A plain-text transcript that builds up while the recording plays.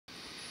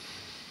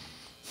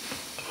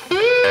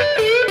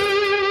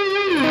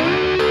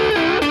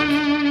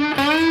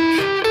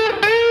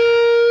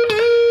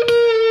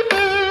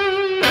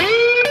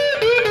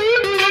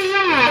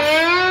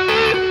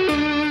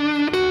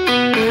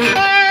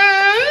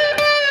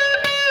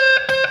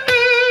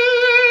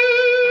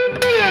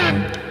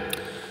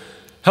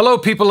Hello,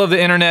 people of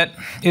the internet.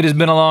 It has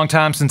been a long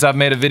time since I've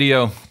made a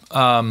video.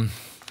 I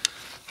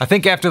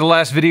think after the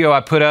last video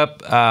I put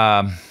up,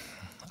 I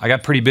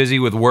got pretty busy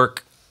with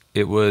work.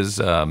 It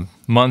was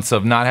months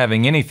of not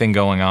having anything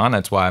going on.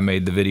 That's why I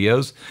made the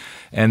videos.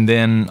 And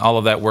then all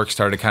of that work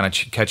started to kind of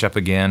catch up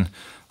again.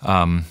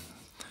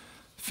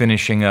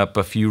 Finishing up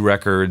a few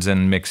records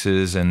and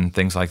mixes and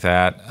things like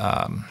that.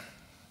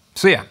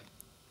 So yeah,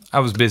 I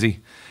was busy.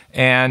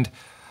 And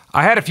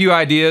I had a few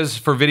ideas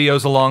for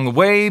videos along the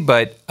way,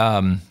 but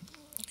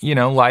you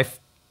know, life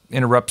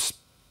interrupts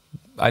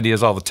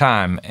ideas all the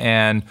time.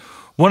 And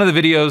one of the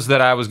videos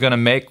that I was going to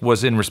make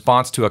was in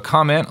response to a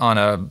comment on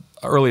a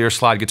earlier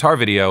slide guitar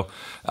video.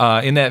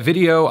 In that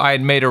video, I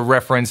had made a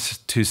reference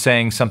to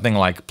saying something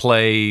like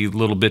play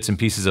little bits and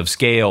pieces of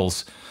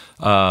scales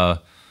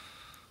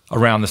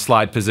around the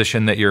slide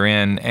position that you're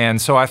in.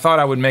 And so I thought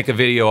I would make a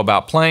video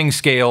about playing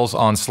scales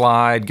on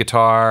slide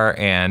guitar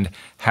and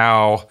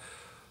how,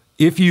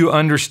 if you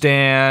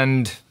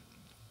understand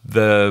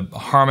the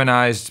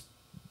harmonized,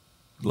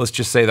 let's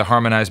just say the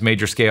harmonized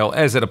major scale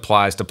as it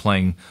applies to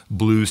playing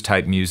blues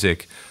type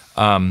music,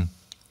 that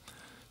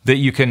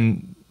you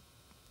can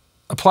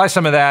apply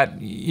some of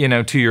that, you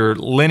know, to your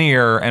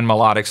linear and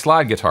melodic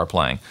slide guitar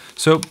playing.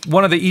 So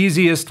one of the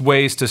easiest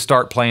ways to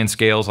start playing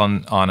scales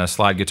on a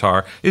slide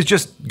guitar is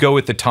just go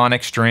with the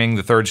tonic string,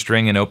 the third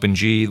string in open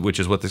G, which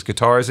is what this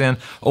guitar is in.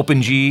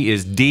 Open G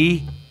is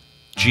D,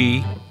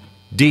 G,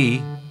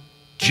 D,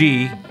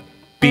 G,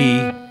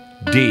 B,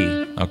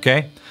 D,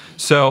 okay?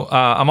 So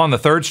I'm on the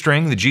third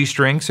string, the G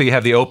string, so you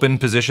have the open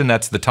position,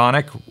 that's the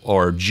tonic,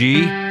 or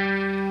G,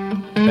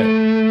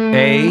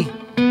 A,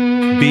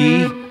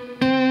 B,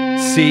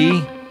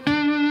 C,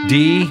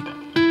 D,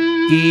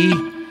 E,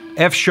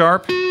 F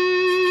sharp,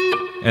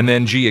 and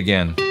then G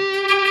again.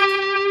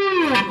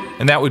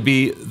 And that would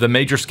be the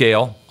major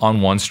scale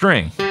on one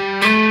string.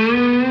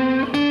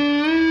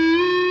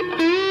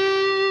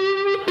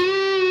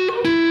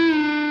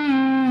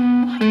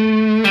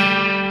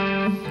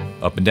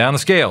 Up and down the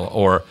scale,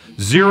 or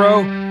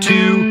 0,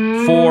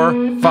 2,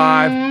 4,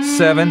 5,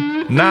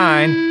 7,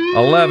 9,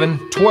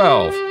 11,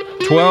 12.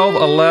 12,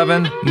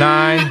 11,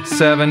 9,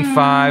 7,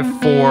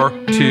 5, 4,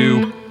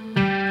 2,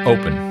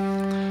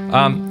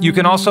 open. You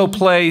can also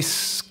play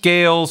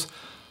scales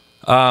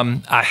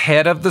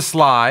ahead of the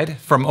slide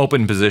from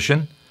open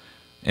position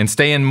and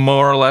stay in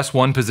more or less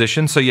one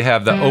position. So you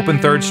have the open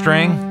third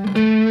string,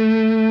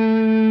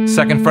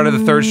 second fret of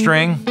the third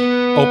string,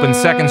 open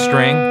second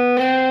string,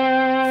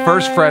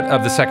 first fret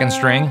of the second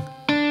string,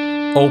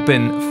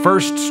 open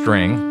first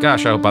string.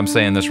 Gosh, I hope I'm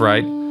saying this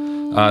right.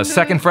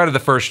 Second fret of the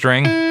first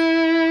string,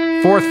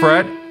 fourth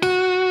fret,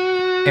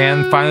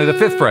 and finally the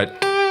fifth fret.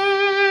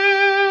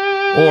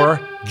 Or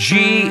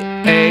G,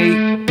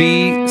 A,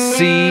 B,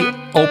 C,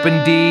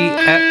 open D,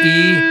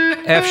 E,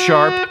 F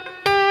sharp,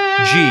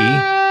 G,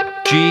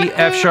 G,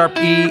 F sharp,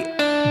 E,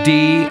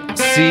 D,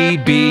 C,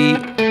 B,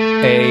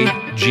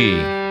 A, G.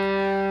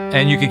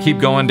 And you can keep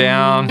going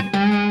down.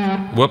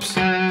 Whoops.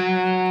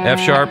 F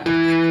sharp.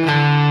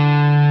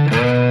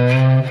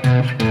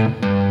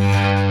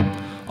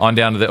 On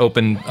down to the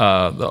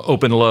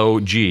open low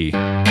G.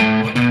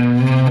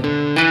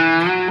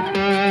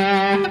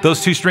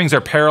 Those two strings are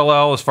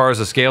parallel as far as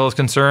the scale is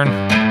concerned.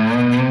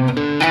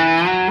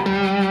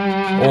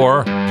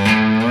 Or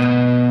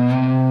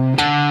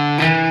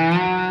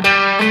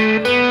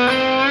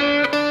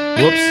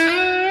whoops.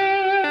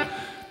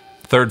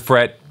 Third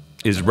fret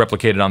is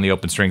replicated on the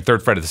open string.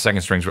 Third fret of the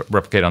second string is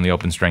replicated on the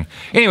open string.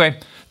 Anyway,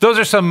 those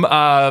are some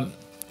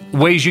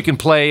ways you can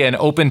play an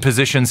open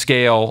position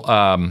scale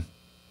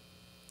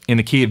in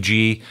the key of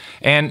G.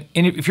 And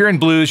if you're in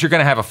blues, you're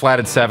going to have a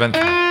flatted seventh.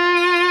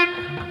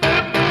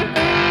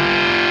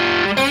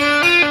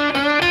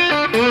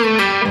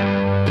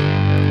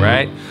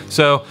 Right?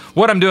 So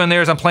what I'm doing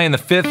there is I'm playing the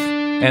fifth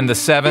and the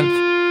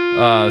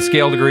seventh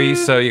scale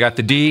degrees. So you got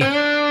the D,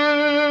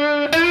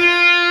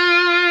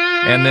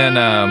 and then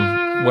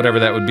whatever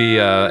that would be,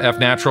 F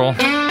natural.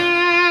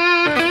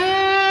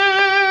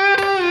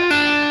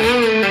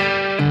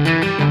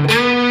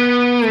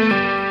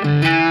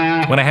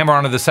 When I hammer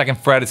onto the second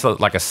fret, it's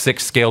like a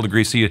sixth scale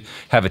degree, so you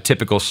have a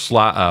typical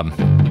slide.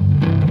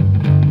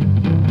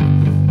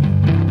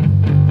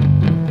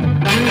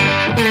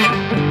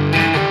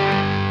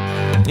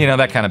 You know,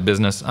 that kind of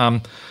business.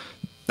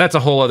 That's a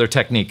whole other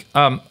technique.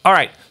 All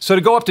right, so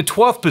to go up to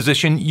 12th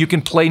position, you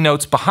can play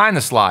notes behind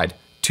the slide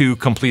to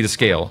complete a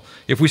scale.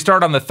 If we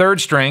start on the third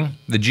string,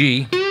 the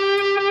G,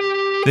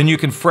 then you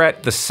can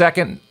fret the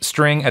second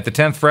string at the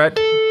 10th fret,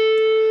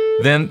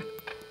 then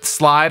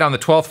slide on the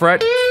 12th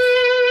fret,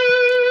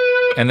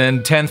 and then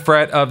 10th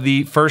fret of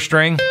the first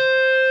string,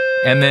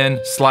 and then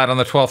slide on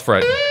the 12th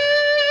fret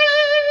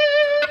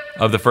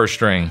of the first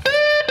string.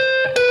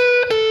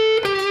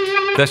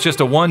 That's just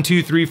a 1,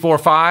 2, 3, 4,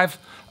 5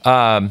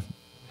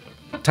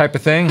 type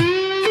of thing.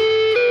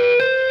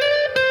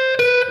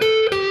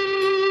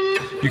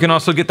 You can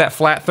also get that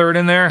flat third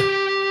in there.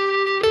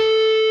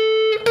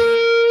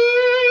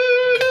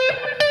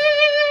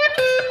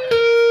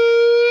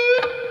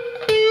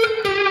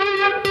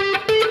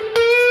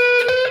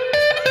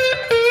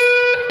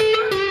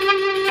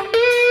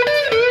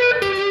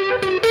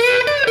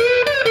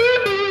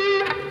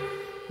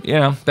 you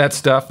know, that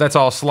stuff. That's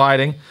all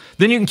sliding.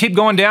 Then you can keep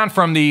going down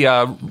from the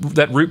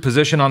that root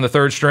position on the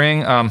 3rd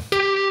string.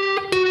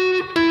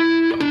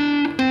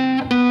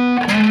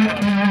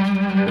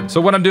 So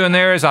what I'm doing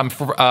there is I'm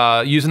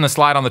using the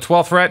slide on the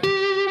 12th fret,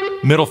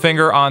 middle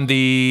finger on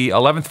the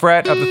 11th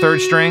fret of the 3rd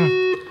string,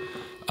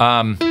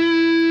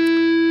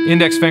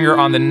 index finger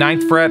on the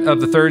 9th fret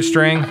of the 3rd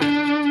string,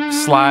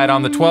 slide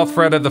on the 12th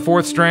fret of the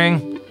 4th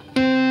string,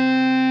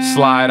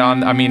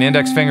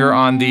 index finger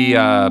on the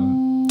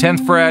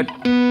 10th fret,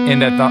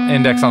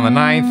 index on the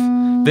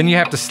 9th. Then you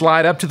have to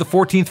slide up to the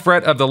 14th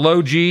fret of the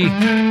low G,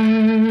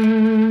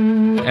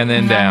 and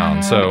then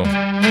down. So,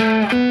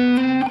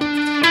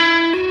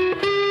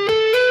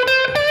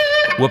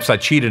 whoops, I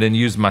cheated and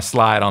used my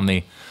slide on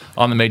the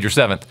major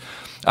 7th.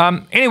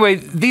 Anyway,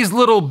 these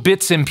little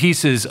bits and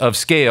pieces of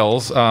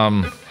scales,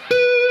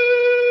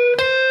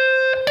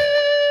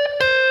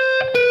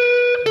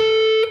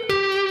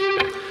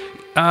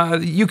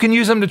 you can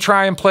use them to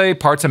try and play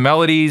parts of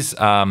melodies.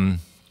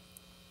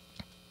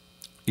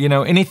 You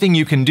know, anything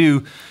you can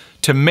do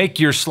to make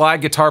your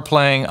slide guitar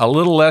playing a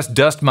little less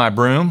dust my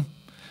broom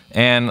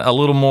and a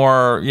little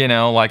more, you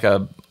know, like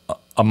a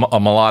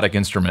melodic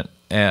instrument,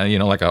 you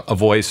know, like a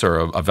voice or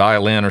a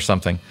violin or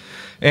something.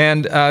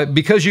 And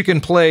because you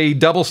can play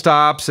double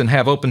stops and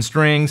have open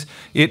strings,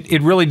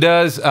 it really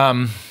does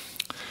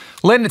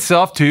lend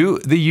itself to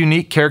the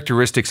unique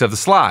characteristics of the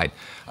slide.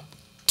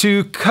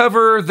 To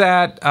cover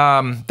that,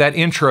 that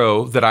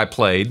intro that I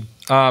played,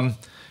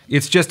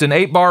 it's just an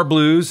 8-bar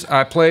blues.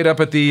 I played up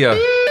at the,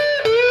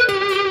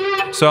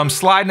 so I'm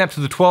sliding up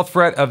to the 12th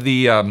fret of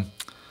the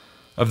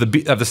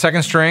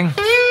 2nd string,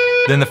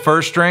 then the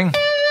 1st string,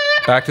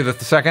 back to the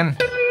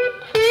 2nd,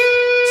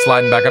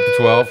 sliding back up to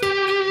 12,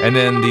 and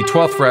then the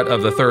 12th fret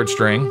of the 3rd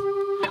string,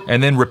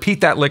 and then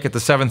repeat that lick at the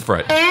 7th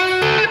fret.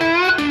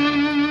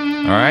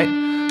 All right?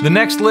 The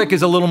next lick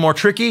is a little more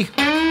tricky.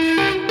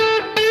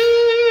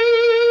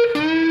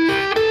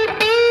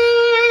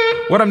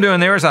 What I'm doing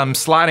there is I'm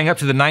sliding up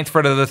to the 9th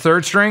fret of the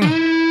 3rd string,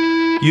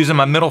 using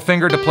my middle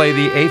finger to play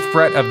the 8th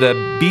fret of the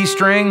B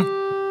string,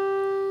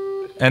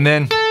 and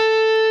then,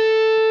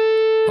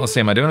 let's see,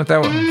 am I doing it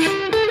that way?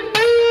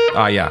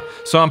 Ah, yeah.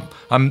 So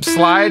I'm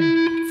slide,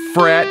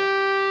 fret,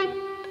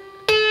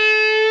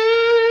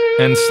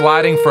 and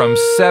sliding from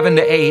 7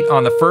 to 8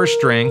 on the 1st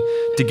string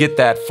to get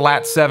that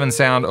flat 7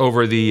 sound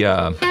over the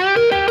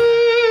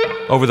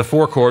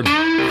 4 chord.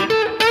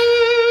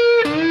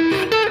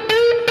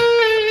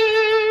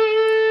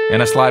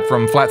 And I slide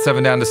from flat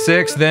 7 down to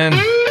 6, then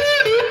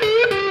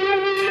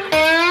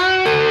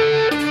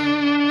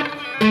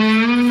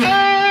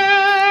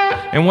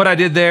and what I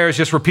did there is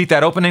just repeat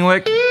that opening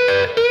lick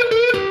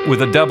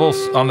with a double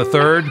on the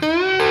 3rd,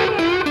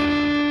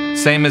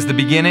 same as the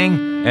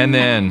beginning, and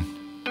then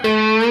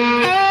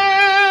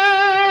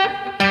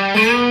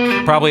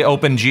probably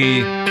open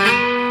G,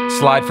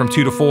 slide from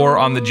 2 to 4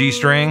 on the G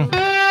string,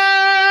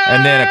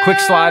 and then a quick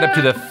slide up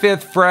to the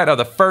 5th fret of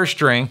the 1st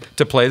string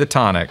to play the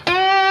tonic.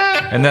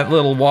 And that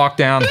little walk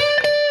down,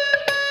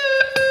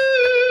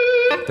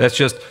 that's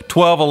just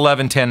 12,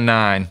 11, 10,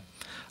 9.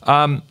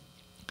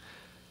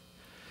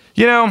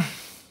 You know,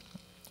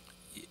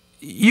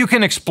 you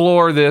can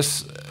explore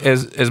this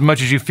as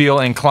much as you feel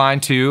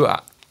inclined to.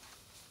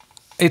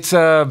 It's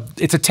a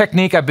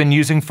technique I've been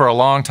using for a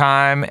long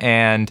time,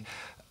 and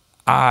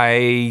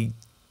I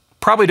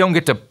probably don't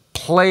get to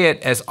play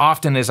it as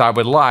often as I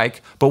would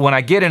like, but when I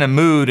get in a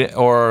mood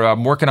or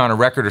I'm working on a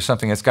record or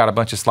something that's got a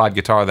bunch of slide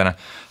guitar, then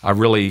I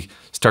really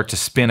start to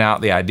spin out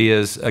the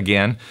ideas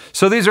again.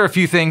 So these are a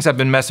few things I've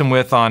been messing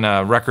with on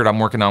a record I'm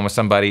working on with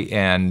somebody,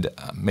 and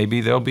maybe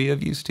they'll be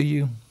of use to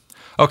you.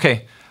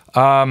 Okay,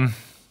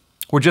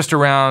 we're just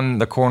around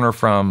the corner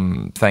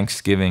from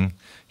Thanksgiving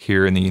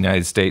here in the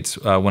United States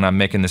when I'm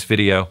making this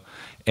video,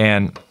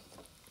 and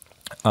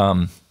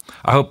I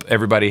hope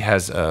everybody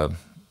has a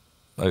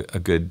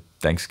good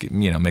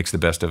Thanksgiving, you know, makes the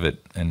best of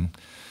it and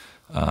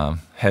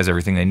has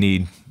everything they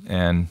need,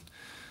 and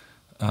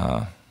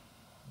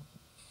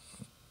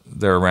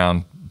they're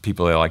around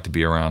people they like to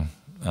be around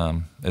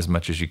as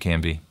much as you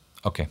can be.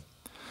 Okay.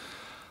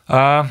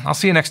 I'll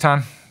see you next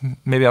time.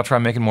 Maybe I'll try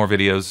making more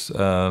videos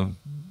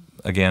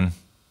again.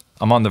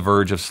 I'm on the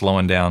verge of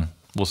slowing down.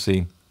 We'll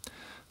see.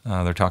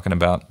 They're talking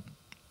about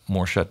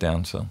more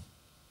shutdown, so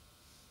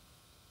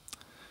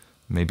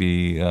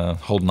maybe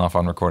holding off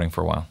on recording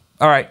for a while.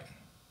 All right.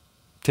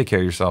 Take care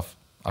of yourself.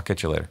 I'll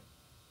catch you later.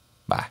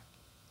 Bye.